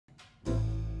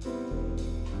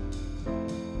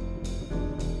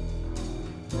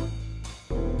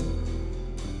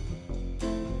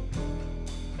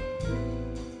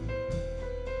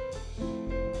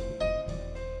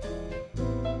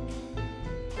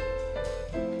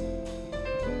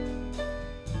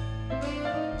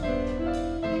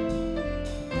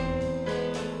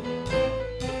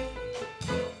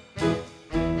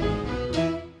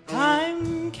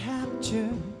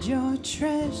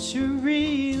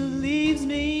leaves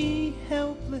me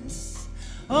helpless.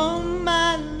 Oh,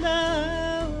 my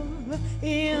love,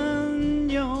 in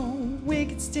your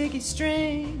wicked sticky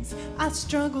strings, I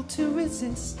struggle to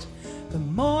resist. The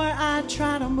more I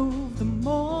try to move, the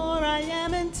more I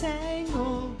am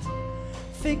entangled,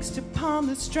 fixed upon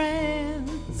the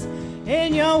strands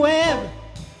in your web.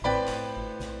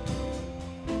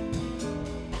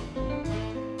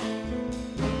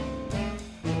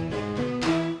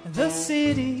 The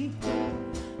city,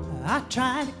 I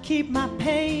try to keep my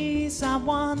pace. I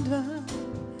wander,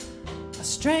 a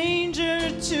stranger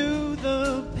to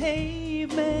the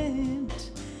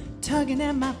pavement, tugging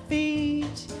at my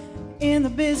feet in the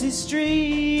busy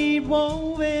street,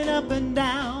 woven up and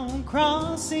down,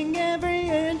 crossing every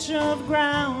inch of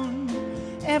ground.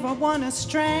 Ever want a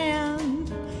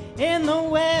strand in the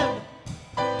web?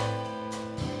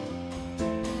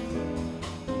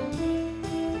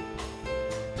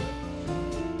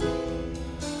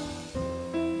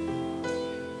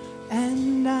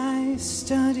 And I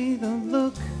study the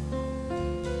look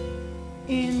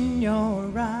in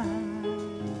your eyes.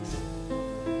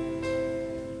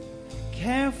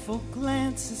 Careful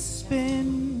glances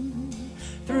spin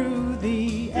through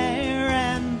the air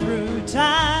and through time,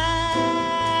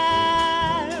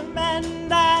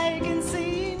 and I can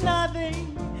see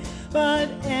nothing but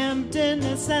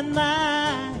emptiness and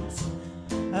lies,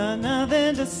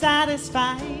 nothing to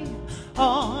satisfy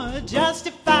or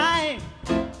justify.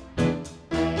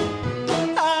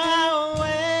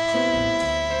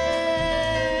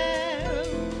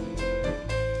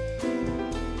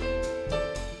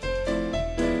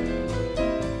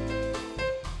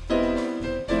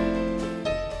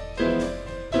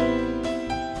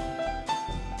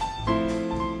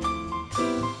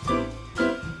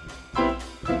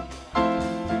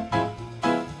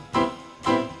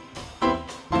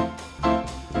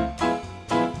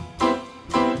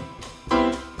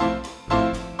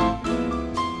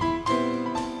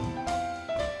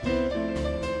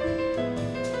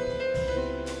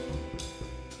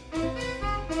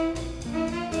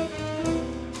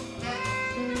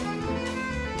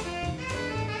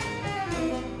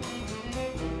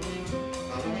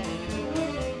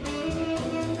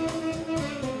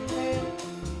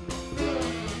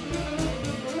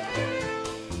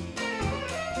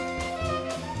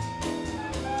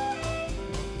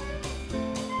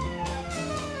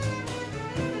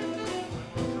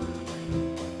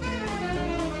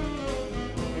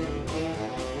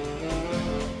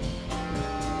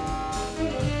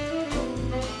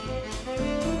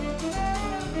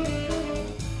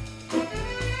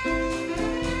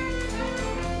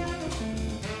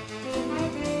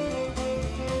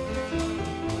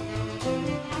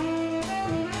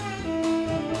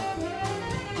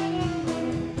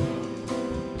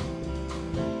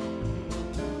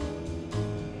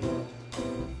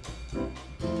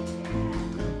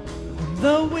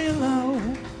 The willow,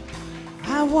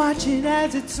 I watch it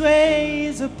as it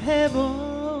sways a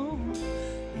pebble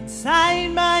inside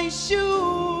my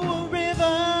shoe. A river,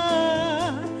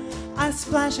 I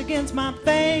splash against my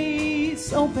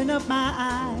face, open up my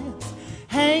eyes,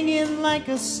 hanging like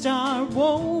a star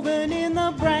woven in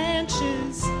the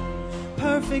branches.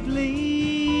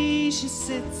 Perfectly she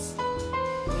sits,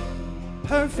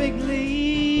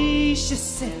 perfectly she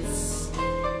sits,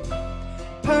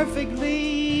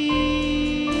 perfectly